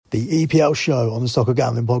The EPL show on the Soccer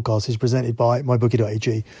Gambling Podcast is presented by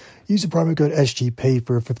MyBookie.ag. Use the promo code SGP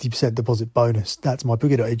for a 50% deposit bonus. That's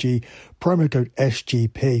MyBookie.ag, promo code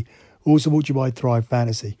SGP. Also brought to you by Thrive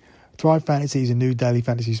Fantasy. Thrive Fantasy is a new daily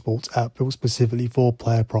fantasy sports app built specifically for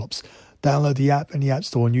player props. Download the app in the App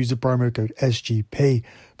Store and use the promo code SGP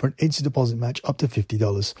for an instant deposit match up to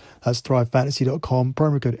 $50. That's thrivefantasy.com,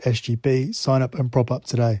 promo code SGP. Sign up and prop up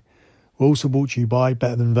today. We're also brought to you by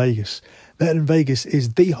Better Than Vegas. Better Than Vegas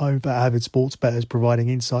is the home for avid sports bettors, providing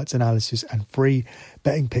insights, analysis, and free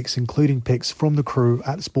betting picks, including picks from the crew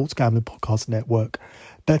at the Sports Gambling Podcast Network.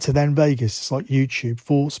 Better Than Vegas is like YouTube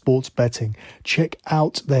for sports betting. Check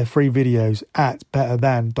out their free videos at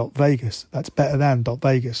betterthan.vegas. That's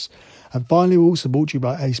betterthan.vegas. And finally, we're also brought to you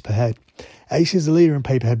by Ace Per Head. Ace is the leader in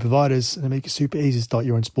pay-per-head providers, and they make it super easy to start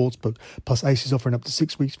your own sportsbook. Plus, Ace is offering up to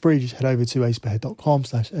 6 weeks free. Just head over to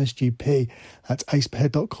aceperhead.com/SGP. That's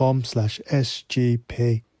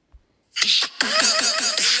aceperhead.com/SGP.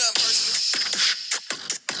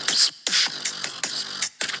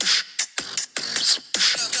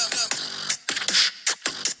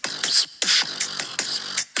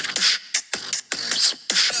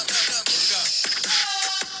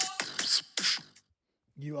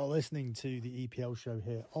 You are listening to the EPL show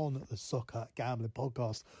here on the Soccer Gambling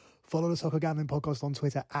Podcast. Follow the Soccer Gambling Podcast on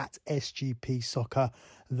Twitter at SGP Soccer.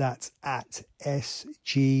 That's at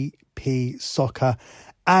SGP Soccer.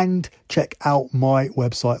 And check out my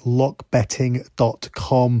website,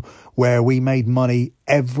 lockbetting.com, where we made money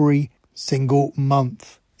every single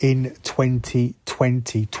month in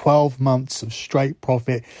 2020. 12 months of straight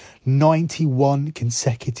profit, 91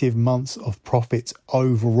 consecutive months of profits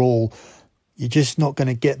overall. You're just not going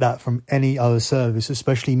to get that from any other service,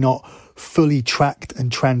 especially not fully tracked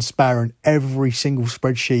and transparent. Every single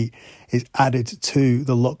spreadsheet is added to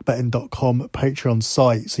the lockbetting.com Patreon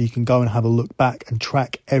site, so you can go and have a look back and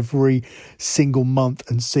track every single month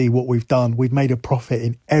and see what we've done. We've made a profit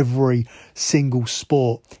in every single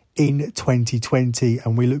sport in 2020,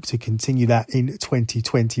 and we look to continue that in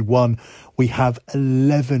 2021. We have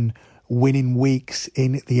 11 winning weeks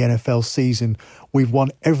in the NFL season. We've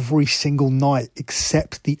won every single night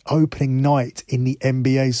except the opening night in the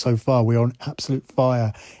NBA so far. We're on absolute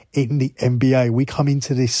fire in the NBA. We come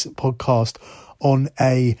into this podcast on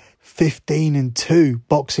a 15-2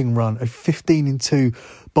 boxing run.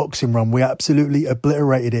 We absolutely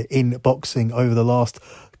obliterated it in boxing over the last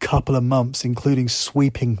couple of months, including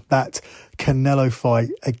sweeping that Canelo fight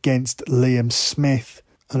against Liam Smith.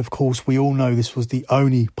 And of course, we all know this was the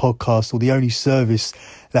only podcast or the only service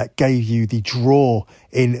that gave you the draw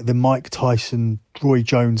in the Mike Tyson-Roy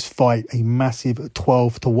Jones fight, a massive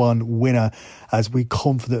 12-1 winner, as we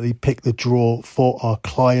confidently picked the draw for our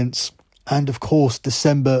clients. And of course,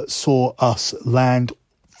 December saw us land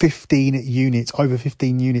over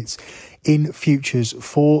 15 units in futures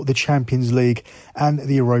for the Champions League and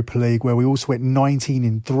the Europa League, where we also went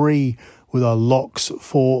 19-3 with our locks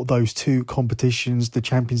for those two competitions. The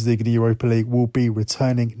Champions League and the Europa League will be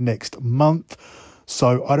returning next month.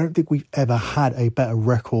 So I don't think we've ever had a better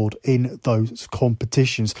record in those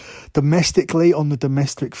competitions. Domestically, on the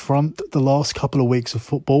domestic front, the last couple of weeks of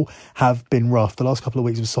football have been rough. The last couple of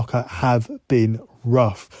weeks of soccer have been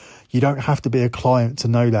rough. You don't have to be a client to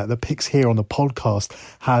know that. The picks here on the podcast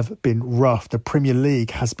have been rough. The Premier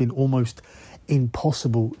League has been almost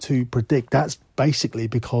impossible to predict. That's basically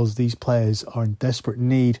because these players are in desperate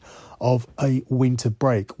need of a winter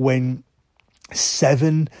break. When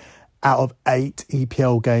 7 out of 8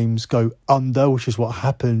 EPL games go under, which is what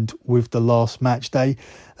happened with the last match day,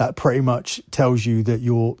 that pretty much tells you that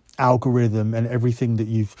your algorithm and everything that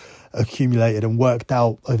you've accumulated and worked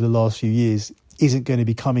out over the last few years isn't going to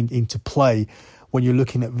be coming into play when you're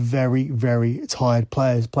looking at very, very tired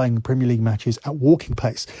players playing Premier League matches at walking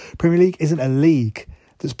pace. Premier League isn't a league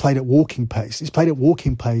that's played at walking pace. It's played at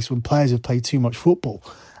walking pace when players have played too much football.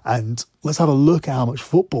 And let's have a look at how much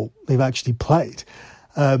football they've actually played.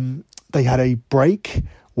 They had a break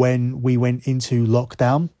when we went into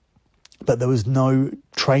lockdown, but there was no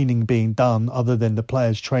training being done other than the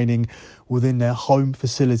players training within their home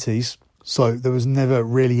facilities. So there was never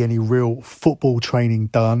really any real football training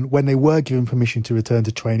done. When they were given permission to return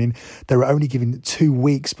to training, they were only given 2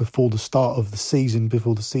 weeks before the start of the season,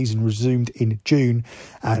 before the season resumed in June.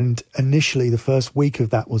 And initially, the first week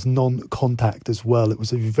of that was non-contact as well. It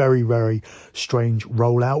was a very, very strange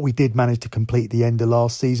rollout. We did manage to complete the end of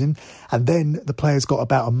last season. And then the players got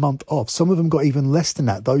about a month off. Some of them got even less than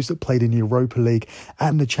that. Those that played in the Europa League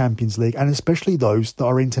and the Champions League, and especially those that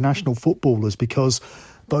are international footballers, because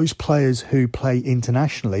those players who play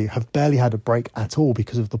internationally have barely had a break at all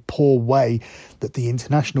because of the poor way that the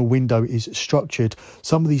international window is structured.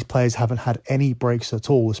 Some of these players haven't had any breaks at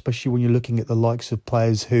all, especially when you're looking at the likes of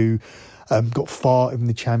players who got far in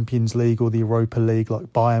the Champions League or the Europa League,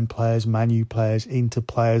 like Bayern players, Man U players, Inter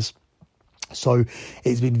players. So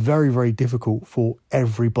it's been very, very difficult for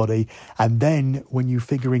everybody. And then when you're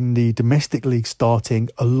figuring the domestic league starting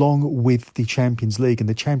along with the Champions League, and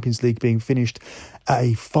the Champions League being finished at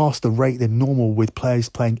a faster rate than normal with players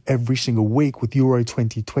playing every single week with Euro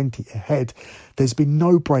 2020 ahead, there's been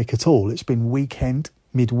no break at all. It's been weekend,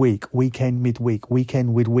 midweek, weekend, midweek,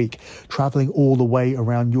 weekend, midweek, travelling all the way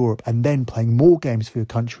around Europe and then playing more games for your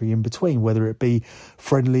country in between, whether it be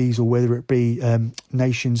friendlies or whether it be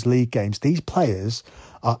Nations League games. These players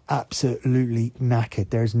are absolutely knackered.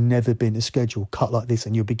 There's never been a schedule cut like this,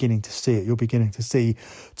 and you're beginning to see it. You're beginning to see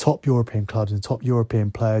top European clubs and top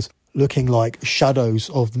European players looking like shadows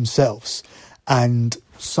of themselves. And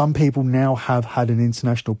some people now have had an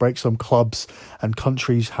international break. Some clubs and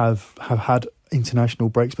countries have had international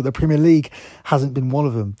breaks, but the Premier League hasn't been one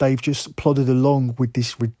of them. They've just plodded along with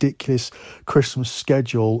this ridiculous Christmas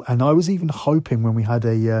schedule. And I was even hoping, when we had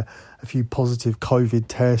a few positive COVID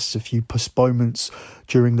tests, a few postponements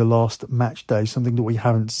during the last match day, something that we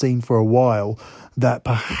haven't seen for a while, that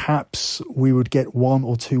perhaps we would get 1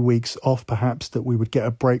 or 2 weeks off, perhaps that we would get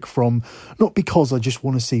a break from, not because I just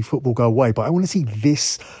want to see football go away, but I want to see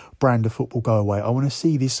this brand of football go away. I want to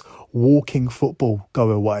see this walking football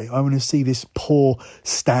go away. I want to see this poor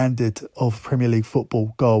standard of Premier League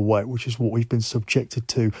football go away, which is what we've been subjected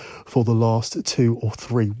to for the last 2 or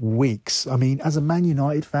 3 weeks. I mean, as a Man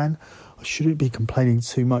United fan, I shouldn't be complaining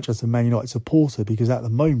too much as a Man United supporter, because at the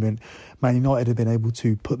moment, Man United have been able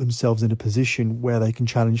to put themselves in a position where they can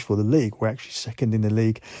challenge for the league. We're actually second in the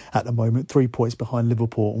league at the moment, 3 points behind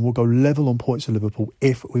Liverpool, and we'll go level on points with Liverpool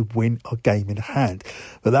if we win a game in hand.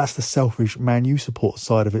 But that's the selfish Man U support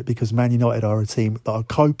side of it, because Man United are a team that are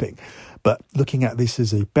coping. But looking at this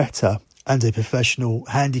as a bettor and a professional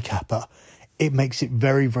handicapper, it makes it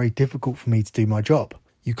very, very difficult for me to do my job.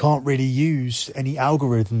 You can't really use any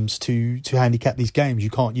algorithms to handicap these games.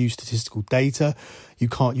 You can't use statistical data. You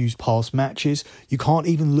can't use past matches. You can't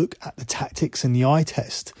even look at the tactics and the eye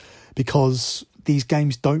test, because these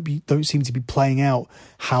games don't seem to be playing out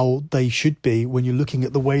how they should be when you're looking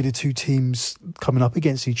at the way the two teams coming up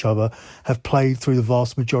against each other have played through the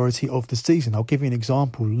vast majority of the season. I'll give you an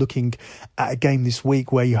example. Looking at a game this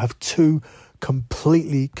week where you have two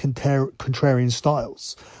completely contrarian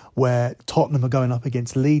styles, where Tottenham are going up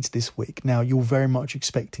against Leeds this week. Now, you're very much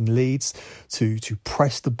expecting Leeds to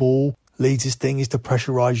press the ball. Leeds' thing is to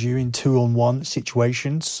pressurise you in 2-on-1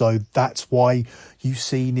 situations. So that's why you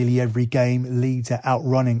see nearly every game Leeds are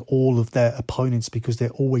outrunning all of their opponents, because they're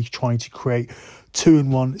always trying to create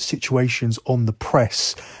 2-on-1 situations on the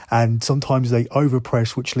press. And sometimes they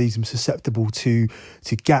overpress, which leaves them susceptible to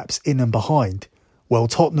gaps in and behind. Well,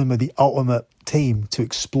 Tottenham are the ultimate team to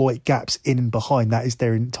exploit gaps in and behind. That is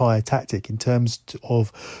their entire tactic in terms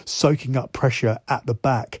of soaking up pressure at the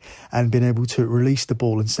back and being able to release the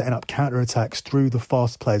ball and setting up counter-attacks through the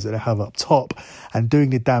fast players that they have up top and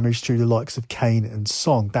doing the damage through the likes of Kane and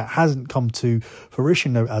Son. That hasn't come to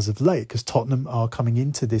fruition, though, as of late, because Tottenham are coming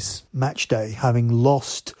into this match day having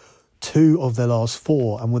lost 2 of their last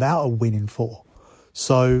 4 and without a win in 4.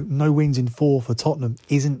 So no wins in 4 for Tottenham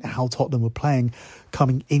isn't how Tottenham were playing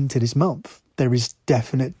coming into this month. There is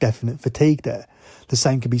definite fatigue there. The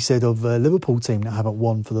same can be said of a Liverpool team that haven't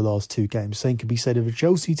won for the last 2 games. Same can be said of a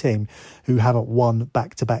Chelsea team who haven't won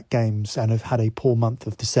back-to-back games and have had a poor month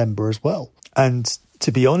of December as well. And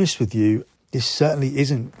to be honest with you, this certainly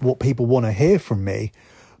isn't what people want to hear from me,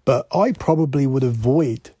 but I probably would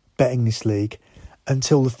avoid betting this league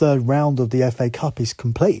until the 3rd round of the FA Cup is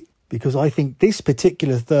complete. Because I think this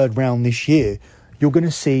particular 3rd round this year, you're going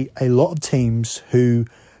to see a lot of teams who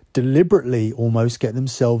deliberately almost get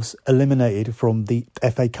themselves eliminated from the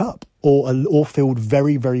FA Cup or field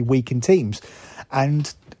very, very weakened teams.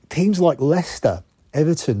 And teams like Leicester,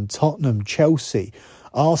 Everton, Tottenham, Chelsea,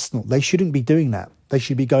 Arsenal, they shouldn't be doing that. They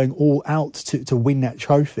should be going all out to win that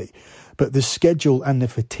trophy. But the schedule and the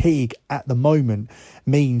fatigue at the moment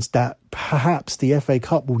means that perhaps the FA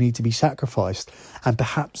Cup will need to be sacrificed. And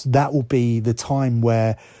perhaps that will be the time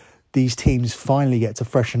where these teams finally get to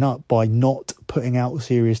freshen up by not putting out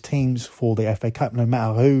serious teams for the FA Cup, no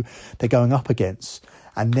matter who they're going up against.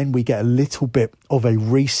 And then we get a little bit of a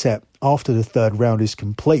reset after the 3rd round is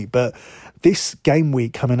complete. But this game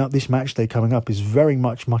week coming up, this match day coming up, is very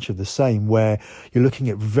much of the same, where you're looking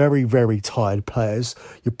at very, very tired players.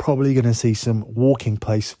 You're probably going to see some walking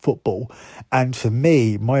pace football. And for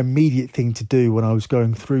me, my immediate thing to do when I was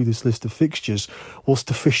going through this list of fixtures was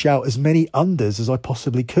to fish out as many unders as I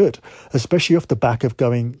possibly could, especially off the back of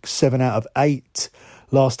going 7 out of 8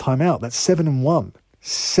 last time out. That's 7-1.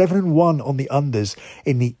 7-1 on the unders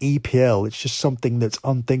in the EPL. It's just something that's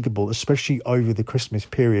unthinkable, especially over the Christmas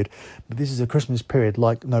period. But this is a Christmas period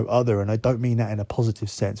like no other, and I don't mean that in a positive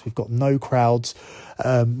sense. We've got no crowds,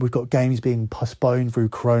 we've got games being postponed through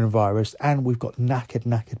coronavirus, and we've got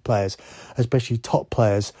knackered players, especially top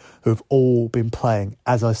players who have all been playing,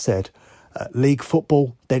 as I said, league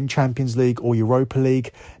football, then Champions League or Europa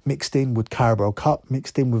League, mixed in with Carabao Cup,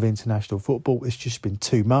 mixed in with international football. It's just been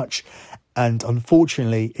too much. And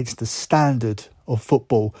unfortunately, it's the standard of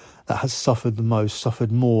football that has suffered the most, suffered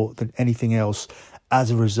more than anything else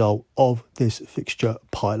as a result of this fixture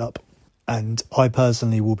pile-up. And I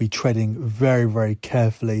personally will be treading very, very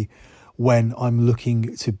carefully when I'm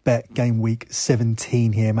looking to bet game week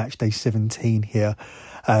 17 here, match day 17 here.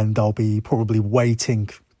 And I'll be probably waiting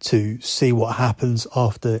to see what happens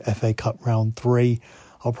after FA Cup round 3.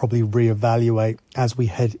 I'll probably reevaluate as we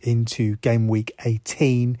head into game week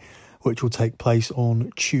 18, which will take place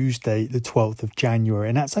on Tuesday, the 12th of January.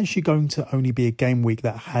 And that's actually going to only be a game week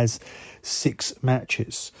that has 6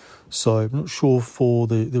 matches. So I'm not sure for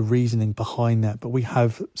the reasoning behind that, but we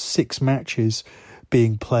have 6 matches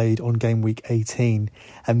being played on game week 18.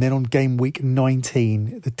 And then on game week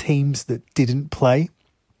 19, the teams that didn't play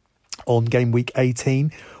on game week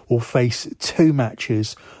 18 will face 2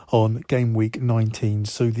 matches on game week 19.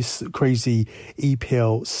 So this crazy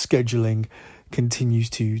EPL scheduling continues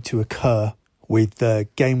to occur, with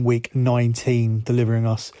game week 19 delivering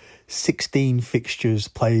us 16 fixtures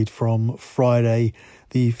played from Friday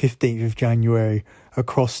the 15th of January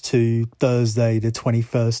across to Thursday the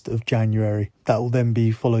 21st of January. That will then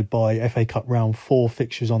be followed by FA Cup round 4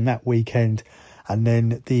 fixtures on that weekend, and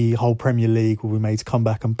then the whole Premier League will be made to come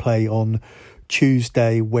back and play on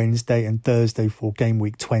Tuesday, Wednesday and Thursday for game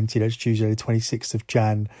week 20. That's Tuesday the 26th of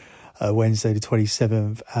Jan, Wednesday the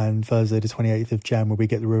 27th and Thursday the 28th of Jan, where we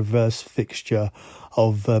get the reverse fixture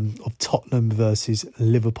of Tottenham versus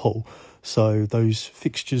Liverpool. So those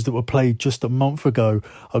fixtures that were played just a month ago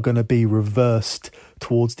are going to be reversed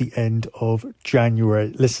towards the end of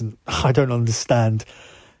January. Listen, I don't understand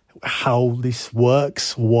how this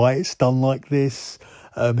works, why it's done like this,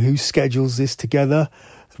 who schedules this together,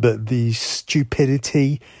 but the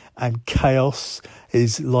stupidity and chaos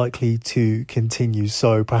is likely to continue.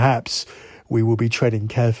 So perhaps we will be treading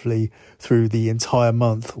carefully through the entire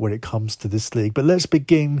month when it comes to this league. But let's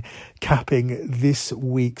begin capping this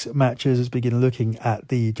week's matches. Let's begin looking at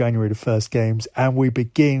the January the 1st games. And we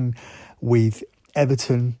begin with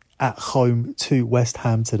Everton at home to West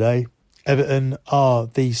Ham today. Everton are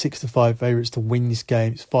the 6-5 favourites to win this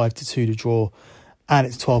game. It's 5-2 to draw, and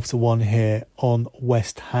it's 12-1 here on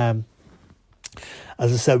West Ham.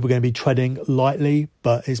 As I said, we're going to be treading lightly,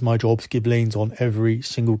 but it's my job to give leans on every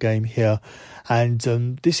single game here. And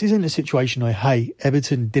this isn't a situation I hate.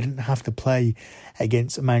 Everton didn't have to play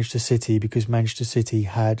against Manchester City because Manchester City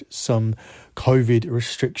had some COVID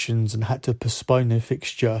restrictions and had to postpone their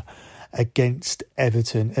fixture against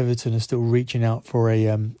Everton. Everton are still reaching out for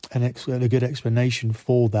a good explanation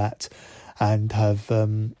for that, and have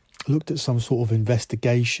looked at leading some sort of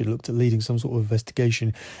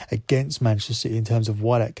investigation against Manchester City in terms of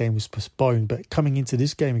why that game was postponed. But coming into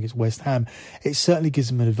this game against West Ham, it certainly gives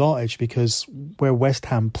them an advantage, because where West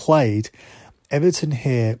Ham played, Everton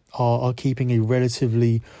here are keeping a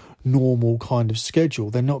relatively normal kind of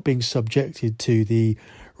schedule. They're not being subjected to the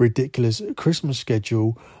ridiculous Christmas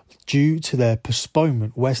schedule due to their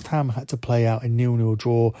postponement. West Ham had to play out a 0-0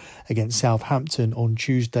 draw against Southampton on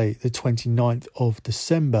Tuesday the 29th of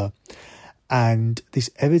December, and this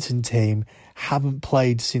Everton team haven't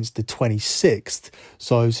played since the 26th.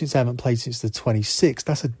 So since they haven't played since the 26th,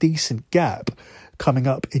 that's a decent gap coming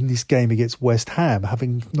up in this game against West Ham,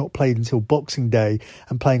 having not played until Boxing Day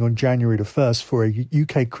and playing on January the 1st for a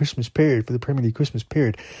UK Christmas period, for the Premier League Christmas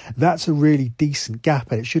period. That's a really decent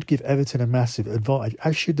gap, and it should give Everton a massive advantage,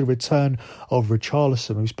 as should the return of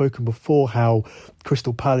Richarlison. We've spoken before how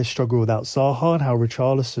Crystal Palace struggle without Zaha, and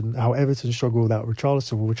how Everton struggle without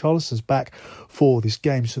Richarlison. Well, Richarlison's back for this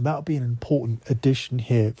game, so that'll be an important addition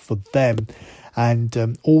here for them.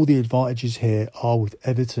 And all the advantages here are with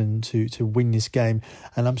Everton to win this game.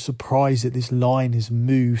 And I'm surprised that this line has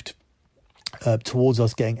moved towards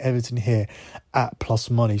us getting Everton here at plus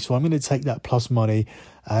money. So I'm going to take that plus money,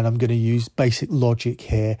 and I'm going to use basic logic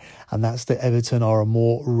here, and that's that Everton are a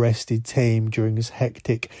more rested team during this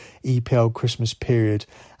hectic EPL Christmas period,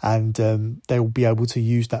 and they will be able to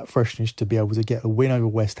use that freshness to be able to get a win over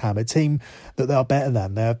West Ham, a team that they are better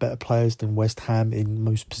than. They have better players than West Ham in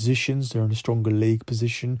most positions. They're in a stronger league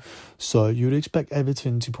position, so you would expect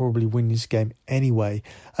Everton to probably win this game anyway.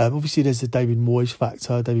 Obviously, there's the David Moyes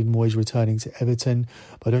factor, David Moyes returning to Everton,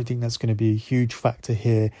 but I don't think that's going to be a huge factor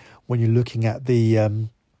here when you're looking at the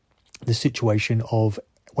situation of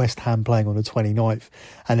West Ham playing on the 29th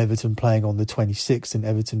and Everton playing on the 26th, and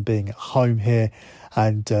Everton being at home here,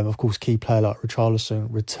 and of course key player like Richarlison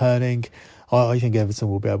returning. I think Everton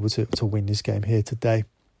will be able to win this game here today.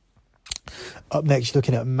 Up next,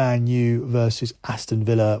 looking at Man U versus Aston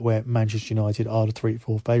Villa, where Manchester United are the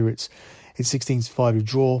 3-4 favourites. It's 16-5 to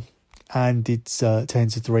draw, and it's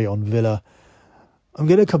 10-3 on Villa. I'm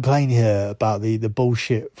going to complain here about the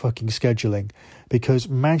bullshit fucking scheduling, because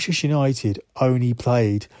Manchester United only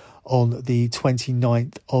played on the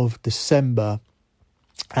 29th of December,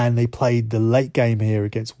 and they played the late game here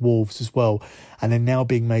against Wolves as well, and they're now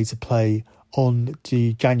being made to play on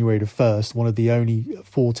the January the 1st, one of the only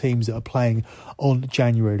 4 teams that are playing on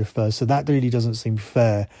January the 1st. So that really doesn't seem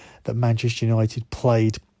fair that Manchester United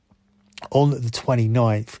played on the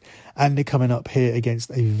 29th, and they're coming up here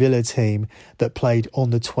against a Villa team that played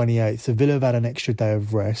on the 28th. So Villa have had an extra day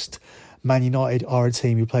of rest. Man United are a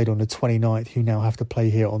team who played on the 29th, who now have to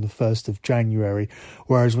play here on the 1st of January.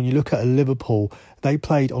 Whereas when you look at Liverpool, they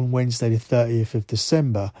played on Wednesday the 30th of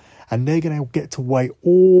December, and they're going to get to wait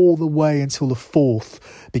all the way until the 4th,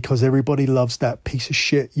 because everybody loves that piece of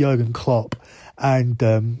shit Jurgen Klopp, and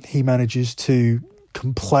he manages to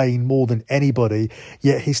complain more than anybody,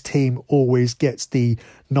 yet his team always gets the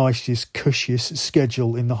nicest, cushiest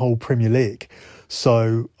schedule in the whole Premier League.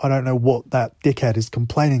 So I don't know what that dickhead is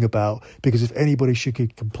complaining about, because if anybody should be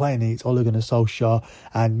complaining, it's Ole Gunnar Solskjaer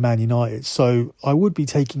and Man United. So I would be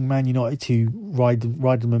taking Man United to ride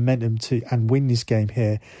the momentum and win this game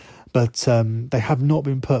here, but they have not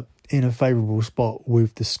been put in a favourable spot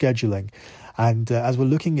with the scheduling. And as we're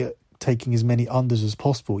looking at taking as many unders as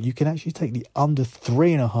possible, you can actually take the under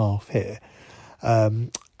 3.5 here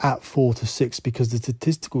at 4-6, because the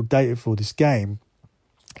statistical data for this game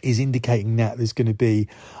is indicating that there's going to be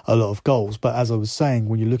a lot of goals. But as I was saying,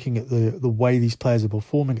 when you're looking at the way these players are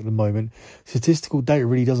performing at the moment, statistical data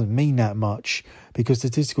really doesn't mean that much, because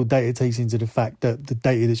statistical data takes into the fact that the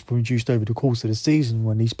data that's produced over the course of the season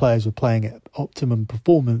when these players are playing at optimum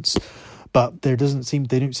performance, but they don't seem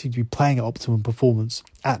to be playing at optimum performance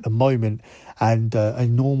at the moment. And a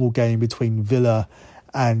normal game between Villa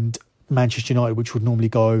and Manchester United, which would normally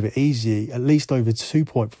go over easy, at least over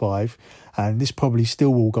 2.5, and this probably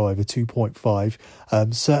still will go over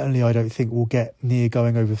 2.5. Certainly I don't think we'll get near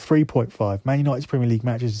going over 3.5. Man United's Premier League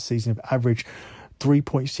matches this season have averaged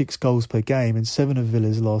 3.6 goals per game, and 7 of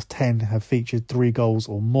Villa's last 10 have featured 3 goals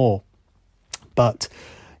or more. But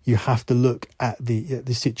you have to look at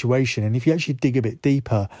the situation, and if you actually dig a bit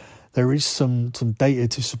deeper, there is some data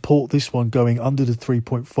to support this one going under the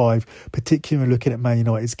 3.5, particularly looking at Man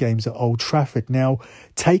United's games at Old Trafford. Now,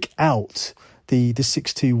 take out the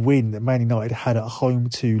 6-2 win that Man United had at home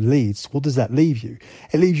to Leeds. What does that leave you?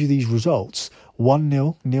 It leaves you these results: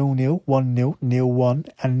 1-0, 0-0, 1-0, 0-1,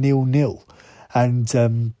 and 0-0.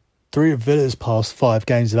 And 3 of Villa's past 5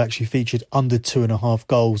 games have actually featured under 2.5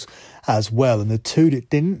 goals as well. And the 2 that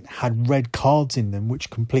didn't had red cards in them, which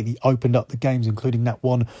completely opened up the games, including that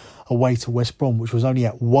one away to West Brom, which was only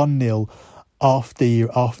at 1-0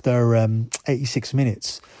 after 86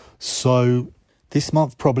 minutes. So this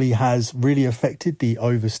month probably has really affected the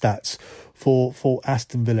over stats for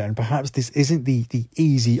Aston Villa, and perhaps this isn't the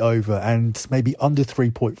easy over, and maybe under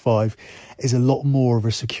 3.5 is a lot more of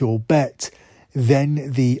a secure bet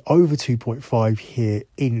than the over 2.5 here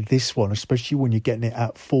in this one, especially when you're getting it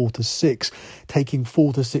at 4-6. Taking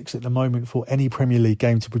 4-6 at the moment for any Premier League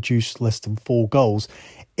game to produce less than 4 goals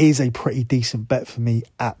is a pretty decent bet for me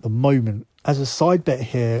at the moment. As a side bet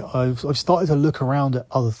here, I've started to look around at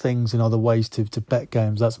other things and other ways to bet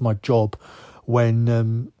games. That's my job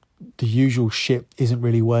when the usual shit isn't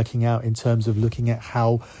really working out, in terms of looking at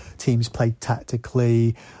how teams play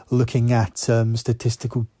tactically, looking at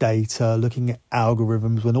statistical data, looking at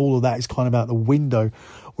algorithms. When all of that is kind of out the window,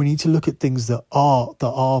 we need to look at things that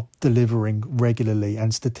are delivering regularly,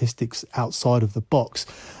 and statistics outside of the box.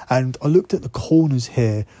 And I looked at the corners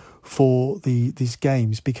here for these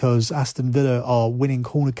games, because Aston Villa are winning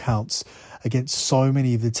corner counts against so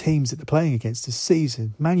many of the teams that they're playing against this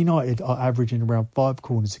season. Man United are averaging around 5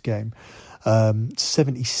 corners a game,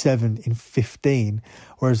 77 in 15,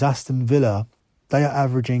 whereas Aston Villa They are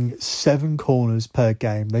averaging 7 corners per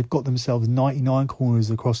game. They've got themselves 99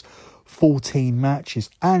 corners across 14 matches,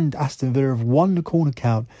 and Aston Villa have won the corner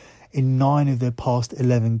count in 9 of their past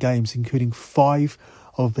 11 games, including 5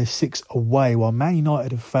 of their 6 away, while Man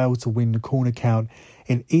United have failed to win the corner count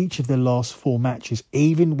in each of their last 4 matches.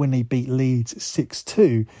 Even when they beat Leeds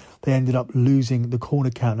 6-2, they ended up losing the corner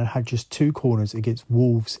count and had just 2 corners against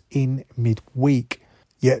Wolves in midweek.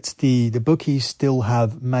 Yet the bookies still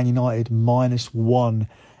have Man United -1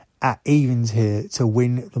 at evens here to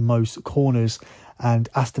win the most corners, and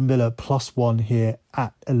Aston Villa +1 here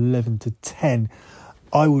at 11-10.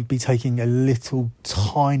 I would be taking a little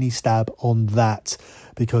tiny stab on that,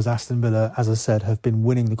 because Aston Villa, as I said, have been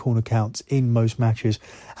winning the corner counts in most matches,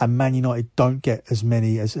 and Man United don't get as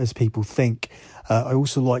many as people think. I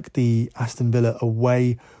also like the Aston Villa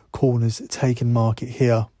away corners taken market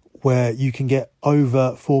here, where you can get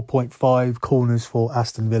over 4.5 corners for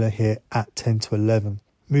Aston Villa here at 10-11.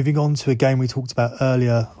 Moving on to a game we talked about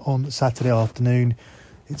earlier on Saturday afternoon.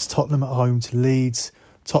 It's Tottenham at home to Leeds.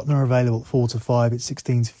 Tottenham are available at 4-5. It's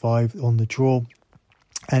 16-5 on the draw,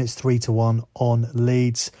 and it's 3-1 on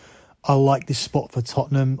Leeds. I like this spot for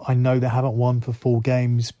Tottenham. I know they haven't won for 4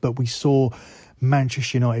 games, but we saw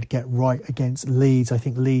Manchester United get right against Leeds. I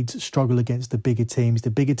think Leeds struggle against the bigger teams.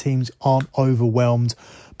 The bigger teams aren't overwhelmed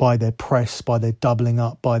by their press, by their doubling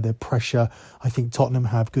up, by their pressure. I think Tottenham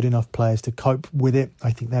have good enough players to cope with it. I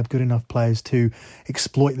think they have good enough players to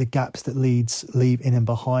exploit the gaps that Leeds leave in and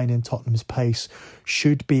behind, and Tottenham's pace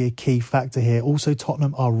should be a key factor here. Also,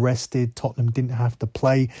 Tottenham are rested. Tottenham didn't have to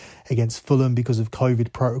play against Fulham because of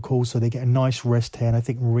COVID protocol, so they get a nice rest here, and I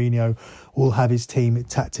think Mourinho will have his team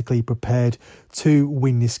tactically prepared to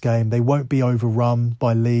win this game. They won't be overrun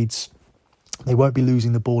by Leeds. They won't be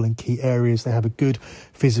losing the ball in key areas. They have a good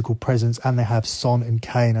physical presence, and they have Son and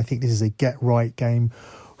Kane. I think this is a get-right game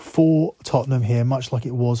for Tottenham here, much like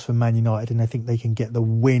it was for Man United, and I think they can get the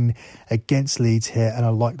win against Leeds here, and I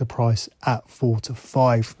like the price at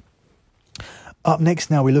 4-5. Up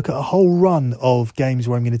next now, we look at a whole run of games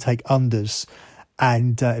where I'm going to take unders,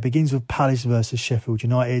 and it begins with Palace versus Sheffield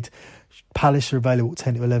United. Palace are available at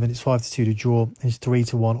 10-11. It's 5-2 to draw. It's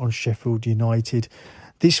 3-1 on Sheffield United.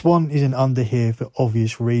 This one is an under here for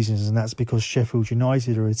obvious reasons, and that's because Sheffield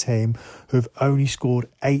United are a team who have only scored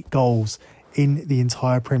 8 goals in the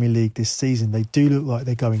entire Premier League this season. They do look like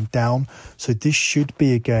they're going down, so this should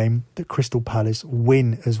be a game that Crystal Palace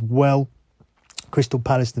win as well. Crystal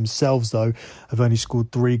Palace themselves, though, have only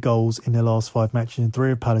scored 3 goals in their last 5 matches, and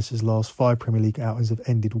 3 of Palace's last 5 Premier League outings have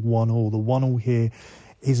ended 1-1. The 1-1 here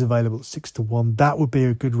is available at 6-1. That would be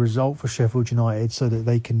a good result for Sheffield United so that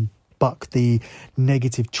they can buck the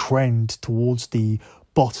negative trend towards the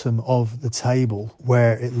bottom of the table,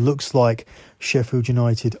 where it looks like Sheffield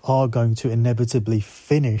United are going to inevitably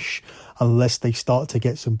finish unless they start to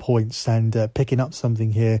get some points, and picking up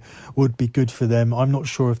something here would be good for them. I'm not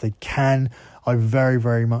sure if they can. I very,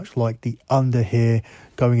 very much like the under here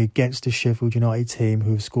going against the Sheffield United team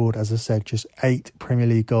who have scored, as I said, just 8 Premier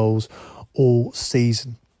League goals all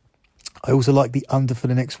season. I also like the under for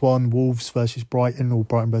the next one, Wolves versus Brighton, or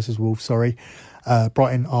Brighton versus Wolves, sorry.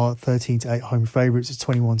 Brighton are 13-8 home favourites. It's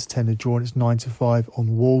 21-10 to draw, and it's 9-5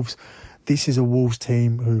 on Wolves. This is a Wolves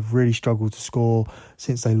team who've really struggled to score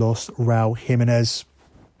since they lost Raul Jimenez.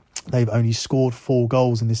 They've only scored 4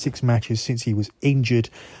 goals in the 6 matches since he was injured,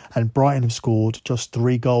 and Brighton have scored just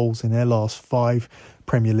 3 goals in their last 5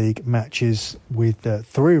 Premier League matches, with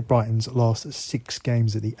 3 of Brighton's last 6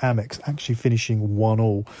 games at the Amex actually finishing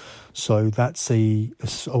 1-1. So that's a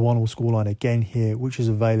 1-1 scoreline again here, which is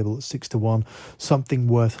available at 6-1. Something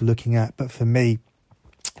worth looking at, but for me,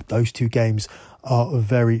 those 2 games are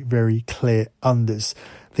very, very clear unders.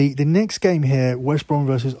 The next game here, West Brom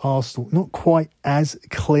versus Arsenal, not quite as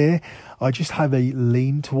clear. I just have a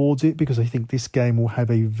lean towards it because I think this game will have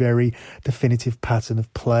a very definitive pattern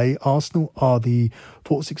of play. Arsenal are the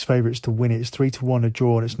 4-6 favourites to win it. It's 3-1 to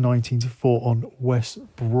draw, and it's 19-4 on West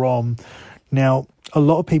Brom. Now, a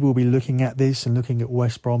lot of people will be looking at this and looking at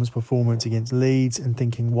West Brom's performance against Leeds and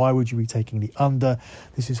thinking, why would you be taking the under?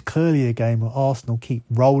 This is clearly a game where Arsenal keep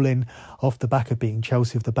rolling off the back of beating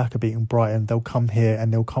Chelsea, off the back of beating Brighton. They'll come here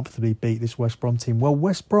and they'll comfortably beat this West Brom team. Well,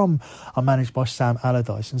 West Brom are managed by Sam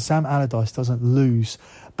Allardyce, and Sam Allardyce doesn't lose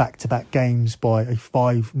back-to-back games by a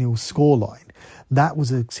 5-0 scoreline. That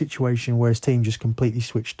was a situation where his team just completely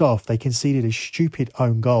switched off. They conceded a stupid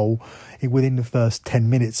own goal within the first 10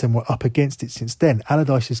 minutes and were up against it since then.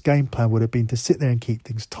 Allardyce's game plan would have been to sit there and keep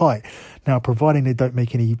things tight. Now, providing they don't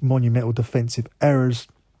make any monumental defensive errors,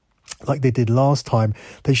 like they did last time,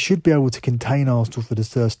 they should be able to contain Arsenal for the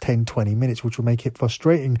first 10-20 minutes, which will make it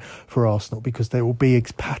frustrating for Arsenal, because there will be a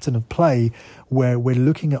pattern of play where we're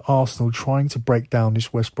looking at Arsenal trying to break down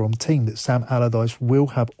this West Brom team that Sam Allardyce will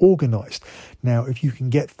have organised. Now, if you can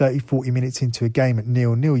get 30-40 minutes into a game at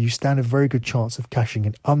 0-0, you stand a very good chance of cashing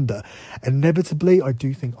an under. Inevitably, I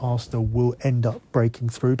do think Arsenal will end up breaking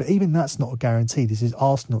through, but even that's not a guarantee. This is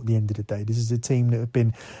Arsenal at the end of the day. This is a team that have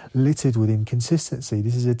been littered with inconsistency.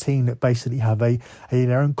 This is a team that basically have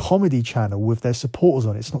their own comedy channel with their supporters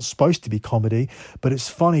on it. It's not supposed to be comedy, but it's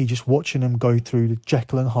funny just watching them go through the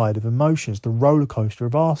Jekyll and Hyde of emotions, the roller coaster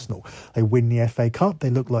of Arsenal. They win the FA Cup, they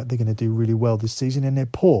look like they're going to do really well this season, and they're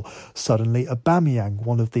poor. Suddenly, Aubameyang,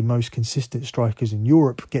 one of the most consistent strikers in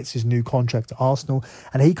Europe, gets his new contract at Arsenal,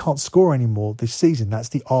 and he can't score anymore this season. That's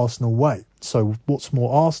the Arsenal way. So what's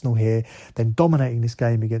more Arsenal here than dominating this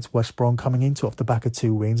game against West Brom, coming into off the back of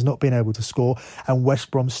 2 wins, not being able to score, and West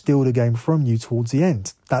Brom steal the game from you towards the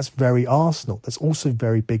end. That's very Arsenal. That's also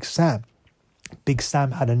very Big Sam. Big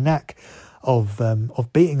Sam had a knack of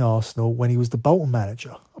beating Arsenal when he was the Bolton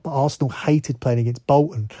manager. But Arsenal hated playing against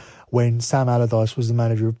Bolton when Sam Allardyce was the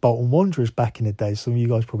manager of Bolton Wanderers back in the day. Some of you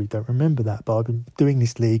guys probably don't remember that, but I've been doing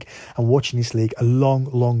this league and watching this league a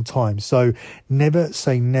long time. So never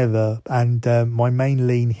say never. And my main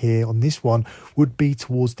lean here on this one would be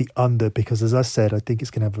towards the under, because as I said, I think it's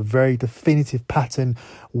going to have a very definitive pattern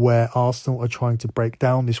where Arsenal are trying to break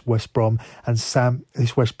down this West Brom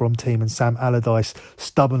team, and Sam Allardyce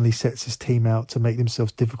stubbornly sets his team out to make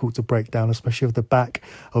themselves difficult to break down, especially off the back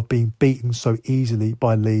of being beaten so easily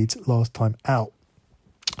by Leeds last time out.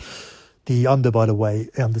 The under, by the way,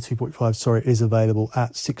 under 2.5, is available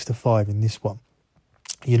at 6-5 in this one.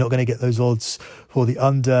 You're not going to get those odds for the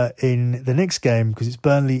under in the next game, because it's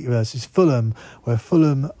Burnley versus Fulham, where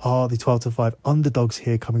Fulham are the 12-5 underdogs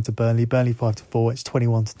here, coming to Burnley. Burnley 5-4. It's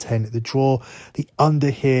 21-10 at the draw. The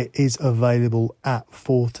under here is available at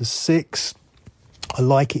 4-6. I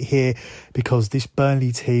like it here because this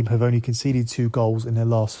Burnley team have only conceded 2 goals in their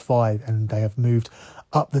last 5, and they have moved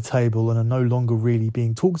up the table and are no longer really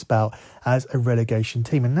being talked about as a relegation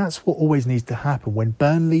team. And that's what always needs to happen. When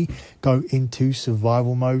Burnley go into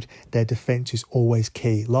survival mode, their defence is always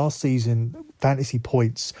key. Last season, fantasy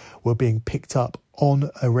points were being picked up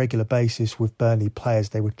on a regular basis with Burnley players.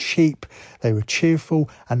 They were cheap, they were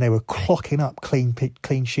cheerful, and they were clocking up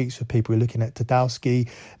clean sheets for people. We're looking at Tadowski,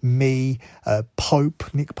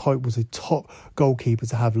 Pope. Nick Pope was a top goalkeeper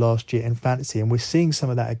to have last year in fantasy, and we're seeing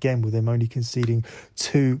some of that again with them only conceding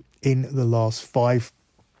 2 in the last 5.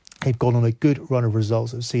 They've gone on a good run of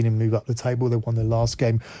results. I've seen him move up the table. They won their last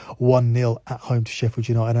game 1-0 at home to Sheffield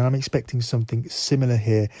United, and I'm expecting something similar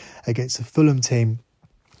here against the Fulham team,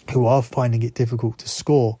 who are finding it difficult to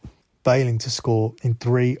score, failing to score in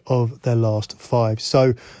 3 of their last 5.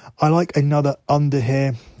 So I like another under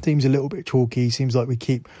here. Seems a little bit chalky. Seems like we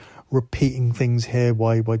keep repeating things here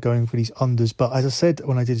by going for these unders. But as I said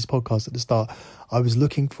when I did this podcast at the start, I was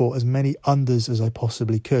looking for as many unders as I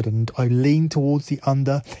possibly could. And I leaned towards the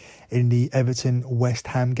under in the Everton-West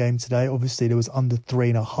Ham game today. Obviously, there was under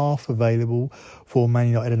 3.5 available for Man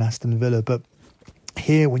United and Aston Villa. But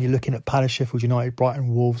here, when you're looking at Palace, Sheffield United,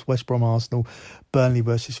 Brighton, Wolves, West Brom, Arsenal, Burnley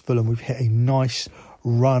versus Fulham, we've hit a nice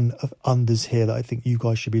run of unders here that I think you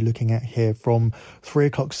guys should be looking at here, from 3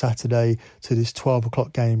 o'clock Saturday to this 12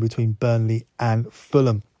 o'clock game between Burnley and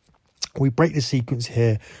Fulham. We break the sequence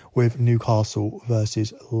here with Newcastle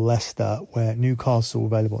versus Leicester, where Newcastle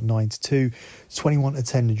available at 9-2, it's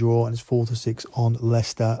 21-10 the draw, and it's 4-6 on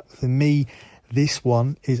Leicester. For me, this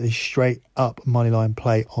one is a straight up moneyline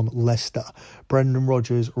play on Leicester. Brendan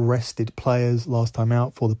Rodgers rested players last time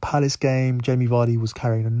out for the Palace game. Jamie Vardy was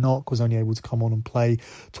carrying a knock, was only able to come on and play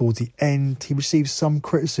towards the end. He received some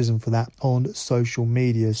criticism for that on social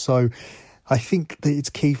media. So I think that it's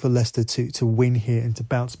key for Leicester to win here and to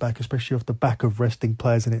bounce back, especially off the back of resting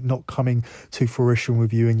players and it not coming to fruition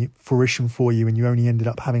for you, and you only ended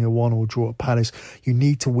up having a 1-1 draw at Palace. You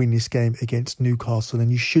need to win this game against Newcastle,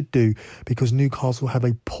 and you should do, because Newcastle have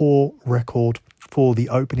a poor record for the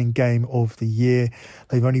opening game of the year.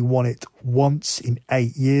 They've only won it once in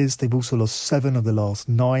 8 years. They've also lost 7 of the last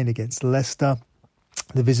 9 against Leicester.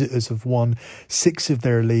 The visitors have won 6 of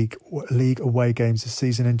their league away games this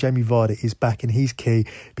season, and Jamie Vardy is back, and he's key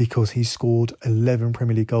because he's scored 11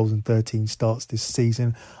 Premier League goals in 13 starts this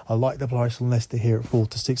season. I like the price on Leicester here at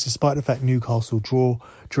 4-6, despite the fact Newcastle drew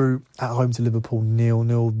at home to Liverpool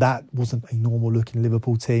 0-0. That wasn't a normal looking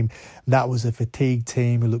Liverpool team. That was a fatigued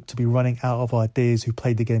team who looked to be running out of ideas, who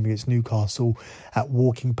played the game against Newcastle at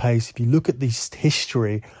walking pace. If you look at this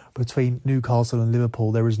history between Newcastle and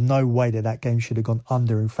Liverpool. There is no way that game should have gone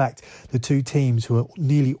under. In fact, the two teams who have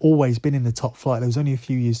nearly always been in the top flight, there was only a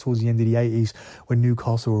few years towards the end of the 80s when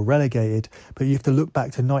Newcastle were relegated, but you have to look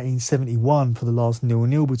back to 1971 for the last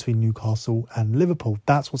 0-0 between Newcastle and Liverpool.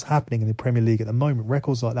 That's what's happening in the Premier League at the moment.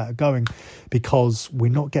 Records like that are going because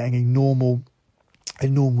we're not getting a normal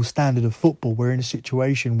standard of football. We're in a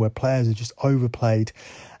situation where players are just overplayed,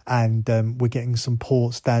 and we're getting some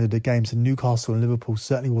poor standard of games. And Newcastle and Liverpool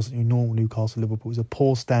certainly wasn't your normal Newcastle-Liverpool. It was a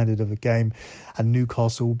poor standard of a game, and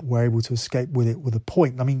Newcastle were able to escape with it with a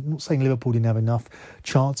point. I mean, I'm not saying Liverpool didn't have enough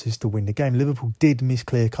chances to win the game. Liverpool did miss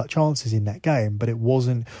clear-cut chances in that game, but it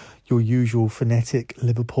wasn't your usual frenetic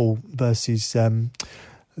Liverpool versus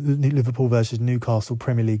Newcastle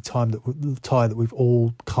Premier League tie that we've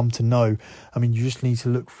all come to know. I mean, you just need to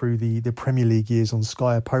look through the Premier League years on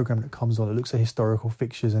Sky, a programme that comes on. It looks at historical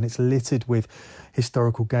fixtures, and it's littered with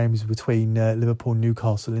historical games between Liverpool and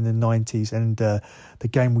Newcastle in the 90s, and the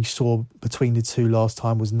game we saw between the two last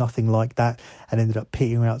time was nothing like that and ended up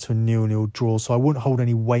petering out to a 0-0 draw. So I wouldn't hold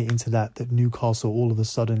any weight into that Newcastle all of a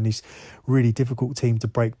sudden is really difficult team to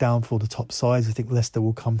break down for the top sides. I think Leicester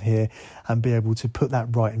will come here and be able to put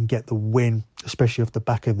that right and get the win, especially off the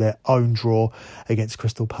back of their own draw against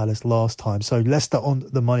Crystal Palace last time. So Leicester on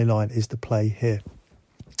the money line is the play here.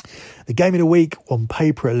 The game of the week, on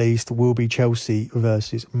paper at least, will be Chelsea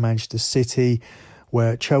versus Manchester City,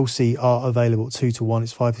 where Chelsea are available at 2-1.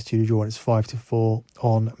 It's 5-2 to draw, and it's 5-4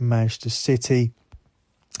 on Manchester City.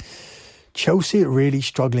 Chelsea are really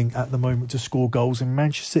struggling at the moment to score goals, and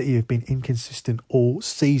Manchester City have been inconsistent all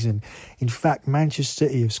season. In fact, Manchester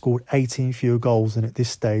City have scored 18 fewer goals than at this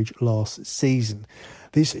stage last season.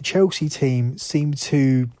 This Chelsea team seem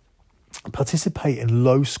to participate in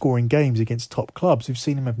low-scoring games against top clubs. We've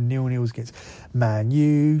seen them have 0-0s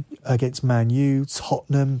against Man U,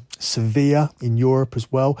 Tottenham, Sevilla in Europe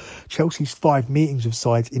as well. Chelsea's 5 meetings with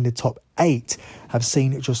sides in the top 8 have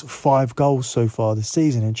seen just 5 goals so far this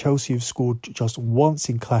season, and Chelsea have scored just once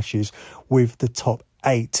in clashes with the top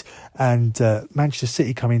 8. And Manchester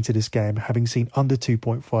City come into this game having seen under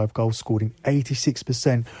 2.5 goals scored in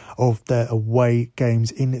 86% of their away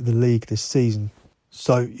games in the league this season.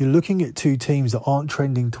 So you're looking at two teams that aren't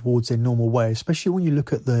trending towards their normal way, especially when you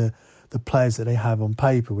look at the players that they have on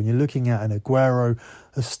paper. When you're looking at an Aguero,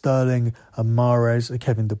 a Sterling, a Mahrez, a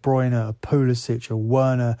Kevin De Bruyne, a Pulisic, a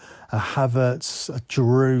Werner, a Havertz, a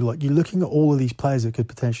Giroud, like you're looking at all of these players that could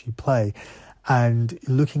potentially play, and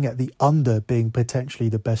looking at the under being potentially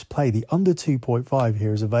the best play. The under 2.5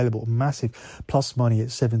 here is available, massive plus money at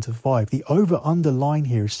 7-5. The over-under line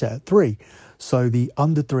here is set at 3. So the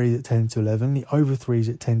under 3 is at 10-11, the over 3 is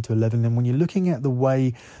at 10-11. And when you're looking at the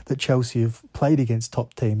way that Chelsea have played against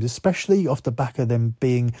top teams, especially off the back of them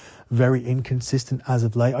being very inconsistent as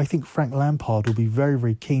of late, I think Frank Lampard will be very,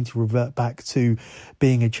 very keen to revert back to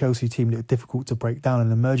being a Chelsea team that are difficult to break down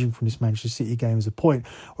and emerging from this Manchester City game as a point.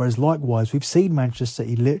 Whereas likewise, we've seen Manchester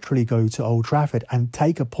City literally go to Old Trafford and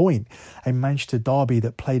take a point. A Manchester derby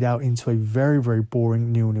that played out into a very, very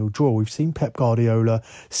boring 0-0 draw. We've seen Pep Guardiola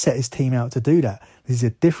set his team out to do that. This is a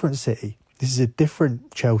different City. This is a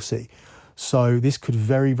different Chelsea. So this could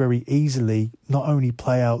very, very easily not only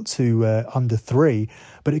play out to under 3,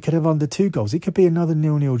 but it could have under 2 goals. It could be another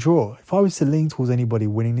 0-0 draw. If I was to lean towards anybody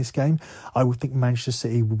winning this game, I would think Manchester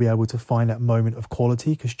City will be able to find that moment of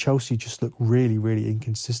quality, because Chelsea just look really, really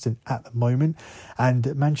inconsistent at the moment.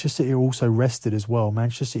 And Manchester City are also rested as well.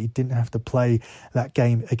 Manchester City didn't have to play that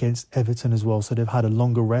game against Everton as well, so they've had a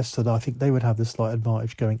longer rest. So I think they would have the slight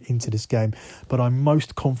advantage going into this game. But I'm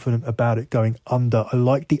most confident about it going under. I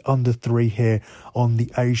like the under 3 here on the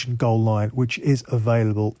Asian goal line, which is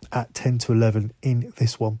available at 10-11 in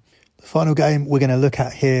this one. The final game we're going to look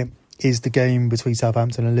at here is the game between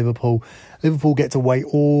Southampton and Liverpool. Liverpool get to wait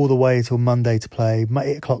all the way till Monday to play,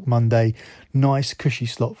 8 o'clock Monday. Nice cushy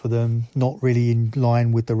slot for them, not really in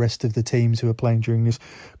line with the rest of the teams who are playing during this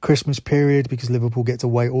Christmas period, because Liverpool get to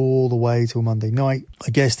wait all the way till Monday night. I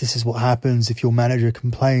guess this is what happens if your manager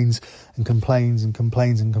complains and complains and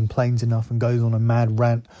complains and complains enough and goes on a mad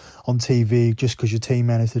rant on TV just because your team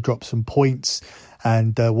managed to drop some points.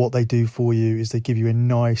 And what they do for you is they give you a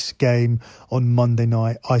nice game on Monday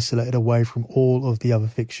night, isolated away from all of the other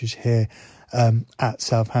fixtures here at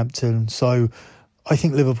Southampton. So I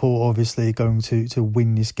think Liverpool obviously are going to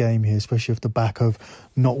win this game here, especially off the back of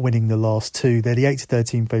not winning the last 2. They're the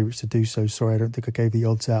 8-13 favourites to do so. Sorry, I don't think I gave the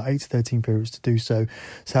odds out. 8-13 favourites to do so.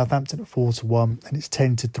 Southampton at 4-1, and it's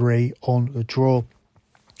 10-3 on the draw,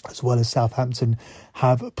 as well as Southampton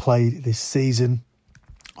have played this season.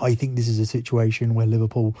 I think this is a situation where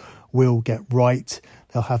Liverpool will get right.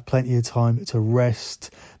 They'll have plenty of time to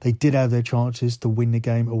rest. They did have their chances to win the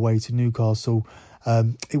game away to Newcastle.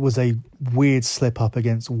 It was a weird slip up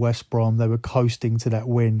against West Brom. They were coasting to that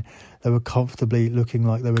win. They were comfortably looking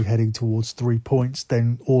like they were heading towards 3 points.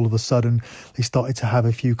 Then all of a sudden they started to have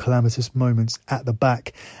a few calamitous moments at the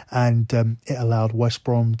back, and it allowed West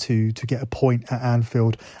Brom to get a point at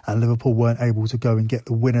Anfield, and Liverpool weren't able to go and get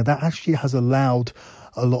the winner. That actually has allowed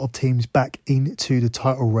a lot of teams back into the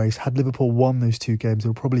title race. Had Liverpool won those 2 games,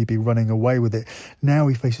 they'll probably be running away with it. Now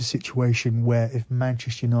we face a situation where if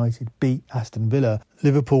Manchester United beat Aston Villa,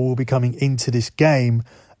 Liverpool will be coming into this game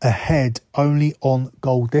ahead only on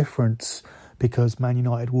goal difference, because Man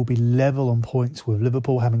United will be level on points with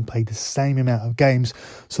Liverpool, having played the same amount of games.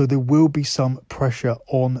 So there will be some pressure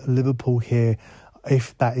on Liverpool here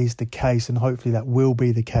if that is the case, and hopefully that will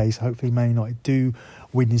be the case. Hopefully Man United do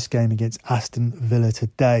win this game against Aston Villa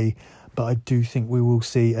today, but I do think we will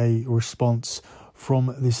see a response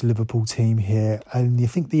from this Liverpool team here. And I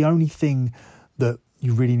think the only thing that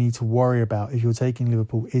you really need to worry about if you're taking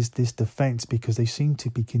Liverpool is this defence, because they seem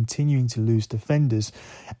to be continuing to lose defenders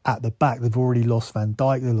at the back. They've already lost Van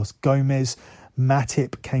Dijk, they lost Gomez.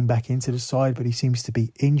 Matip came back into the side, but he seems to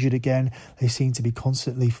be injured again. They seem to be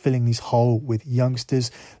constantly filling this hole with youngsters.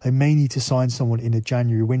 They may need to sign someone in the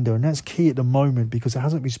January window, and that's key at the moment because it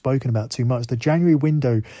hasn't been spoken about too much. The January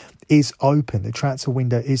window is open. The transfer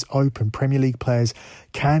window is open. Premier League players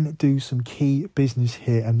can do some key business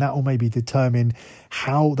here, and that will maybe determine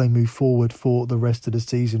how they move forward for the rest of the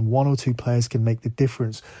season. 1 or 2 players can make the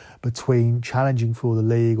difference between challenging for the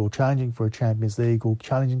league or challenging for a Champions League or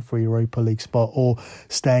challenging for a Europa League spot or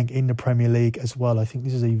staying in the Premier League as well. I think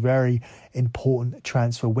this is a very important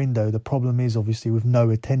transfer window. The problem is obviously with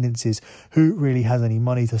no attendances, who really has any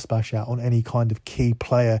money to splash out on any kind of key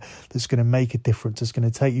player that's going to make a difference, that's going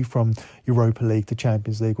to take you from Europa League to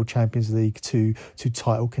Champions League or Champions League to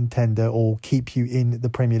title contender or keep you in the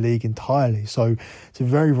Premier League entirely. So it's a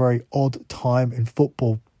very, very odd time in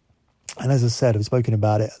football. And as I said, I've spoken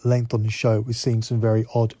about it at length on the show. We've seen some very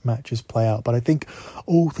odd matches play out. But I think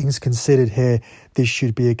all things considered here, this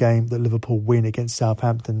should be a game that Liverpool win against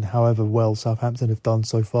Southampton. However well Southampton have done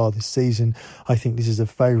so far this season, I think this is a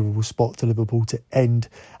favourable spot to Liverpool to end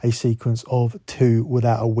a sequence of 2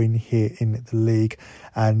 without a win here in the league.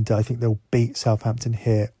 And I think they'll beat Southampton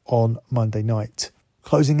here on Monday night.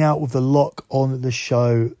 Closing out with the lock on the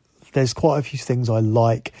show, there's quite a few things I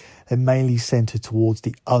like. They're mainly centred towards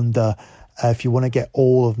the under. If you want to get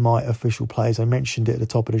all of my official plays, I mentioned it at the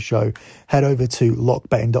top of the show, head over to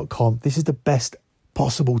lockbetting.com. This is the best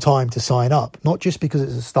possible time to sign up, not just because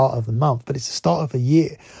it's the start of the month, but it's the start of the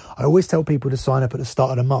year. I always tell people to sign up at the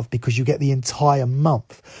start of the month because you get the entire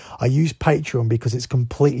month. I use Patreon because it's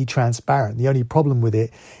completely transparent. The only problem with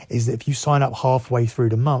it is that if you sign up halfway through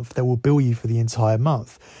the month, they will bill you for the entire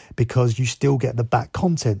month because you still get the back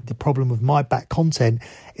content. The problem with my back content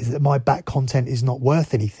is that my back content is not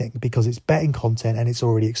worth anything because it's betting content and it's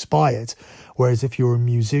already expired. Whereas if you're a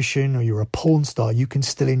musician or you're a porn star, you can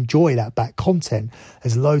still enjoy that back content.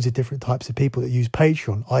 There's loads of different types of people that use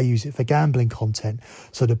Patreon. I use it for gambling content.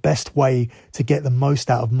 So the best way to get the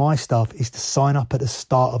most out of my stuff is to sign up at the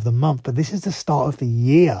start of the month. But this is the start of the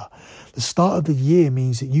year. The start of the year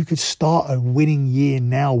means that you could start a winning year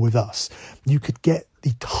now with us. You could get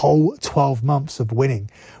the whole 12 months of winning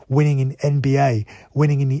in NBA,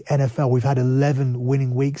 winning in the NFL. We've had 11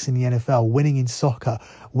 winning weeks in the NFL, winning in soccer,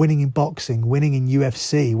 winning in boxing, winning in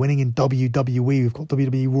UFC, winning in WWE. We've got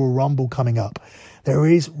WWE Royal Rumble coming up. There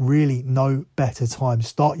is really no better time.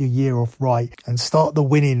 Start your year off right and start the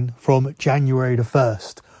winning from January the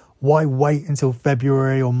 1st. Why wait until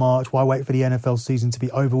February or March? Why wait for the NFL season to be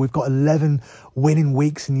over? We've got 11 winning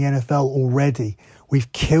weeks in the NFL already. We've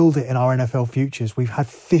killed it in our NFL futures. We've had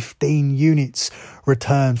 15 units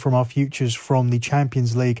returned from our futures from the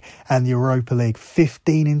Champions League and the Europa League.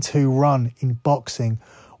 15-2 run in boxing.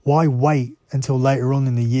 Why wait until later on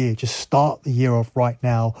in the year? Just start the year off right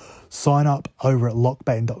now. Sign up over at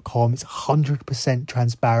lockbetting.com. It's 100%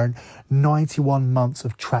 transparent. 91 months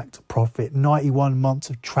of tracked profit. 91 months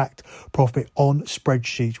of tracked profit on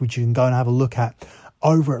spreadsheets, which you can go and have a look at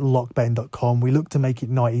over at lockbetting.com. We look to make it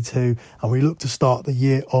 92 and we look to start the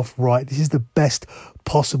year off right. This is the best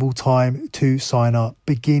possible time to sign up.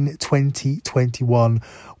 Begin 2021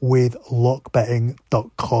 with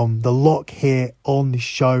lockbetting.com. The lock here on the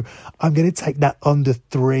show, I'm going to take that under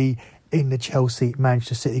 3 in the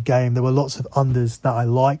Chelsea-Manchester City game. There were lots of unders that I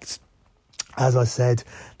liked. As I said,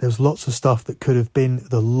 there's lots of stuff that could have been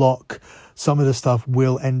the lock. Some of the stuff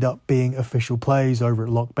will end up being official plays over at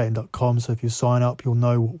lockbetting.com. So if you sign up, you'll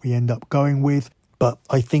know what we end up going with. But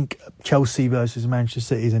I think Chelsea versus Manchester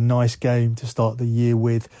City is a nice game to start the year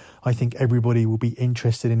with. I think everybody will be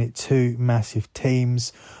interested in it. Two massive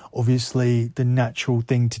teams. Obviously, the natural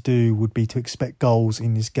thing to do would be to expect goals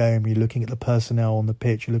in this game. You're looking at the personnel on the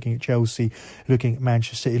pitch. You're looking at Chelsea, looking at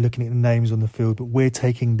Manchester City, looking at the names on the field. But we're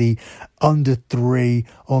taking the under 3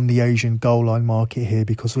 on the Asian goal line market here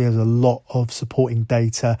because we have a lot of supporting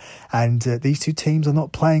data. And these two teams are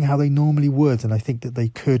not playing how they normally would. And I think that they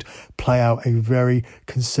could play out a very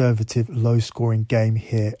conservative, low-scoring game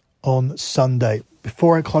here on Sunday.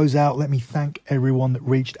 Before I close out, let me thank everyone that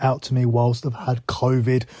reached out to me whilst I've had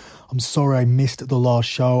COVID. I'm sorry I missed the last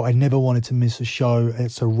show. I never wanted to miss a show.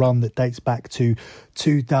 It's a run that dates back to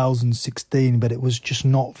 2016, but it was just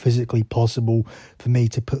not physically possible for me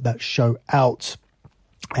to put that show out.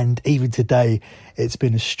 And even today, it's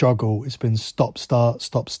been a struggle. It's been stop,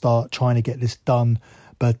 start, trying to get this done.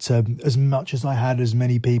 But as much as I had as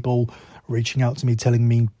many people reaching out to me, telling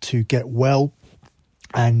me to get well,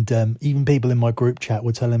 and even people in my group chat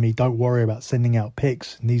were telling me, don't worry about sending out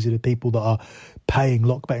picks. And these are the people that are paying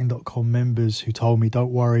lockbetting.com members who told me,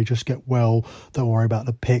 don't worry, just get well. Don't worry about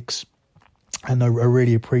the picks. And I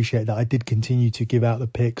really appreciate that. I did continue to give out the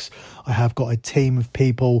picks. I have got a team of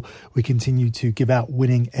people. We continue to give out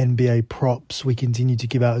winning NBA props. We continue to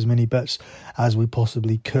give out as many bets as we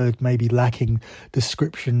possibly could, maybe lacking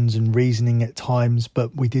descriptions and reasoning at times,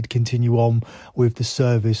 but we did continue on with the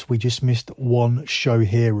service. We just missed one show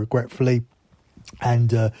here, regretfully.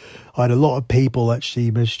 And I had a lot of people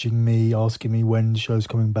actually messaging me, asking me when the show's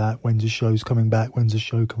coming back, when's the show's coming back, when's the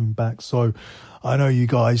show coming back. So I know you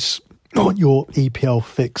guys on your EPL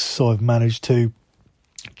fix, so I've managed to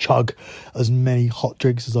chug as many hot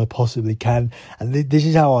drinks as I possibly can, and this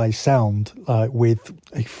is how I sound with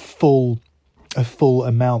a full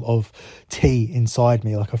amount of tea inside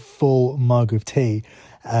me, like a full mug of tea.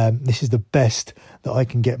 This is the best that I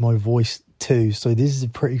can get my voice to, so this is a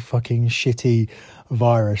pretty fucking shitty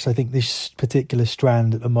virus. I think this particular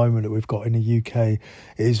strand at the moment that we've got in the UK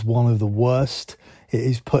is one of the worst. It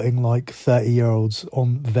is putting like 30-year-olds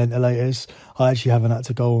on ventilators. I actually haven't had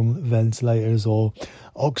to go on ventilators or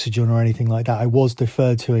oxygen or anything like that. I was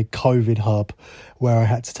deferred to a COVID hub where I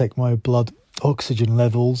had to take my blood oxygen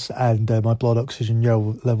levels, and my blood oxygen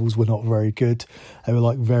levels were not very good. They were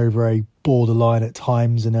like very, very borderline at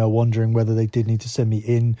times, and they were wondering whether they did need to send me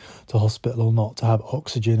in to hospital or not to have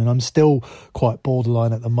oxygen. And I'm still quite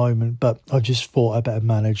borderline at the moment, but I just thought I better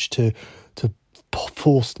manage to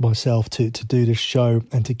forced myself to do this show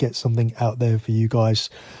and to get something out there for you guys,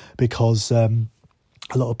 because a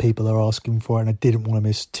lot of people are asking for it and I didn't want to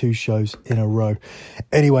miss 2 shows in a row.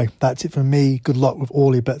 Anyway, that's it from me. Good luck with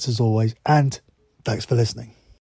all your bets as always, and thanks for listening.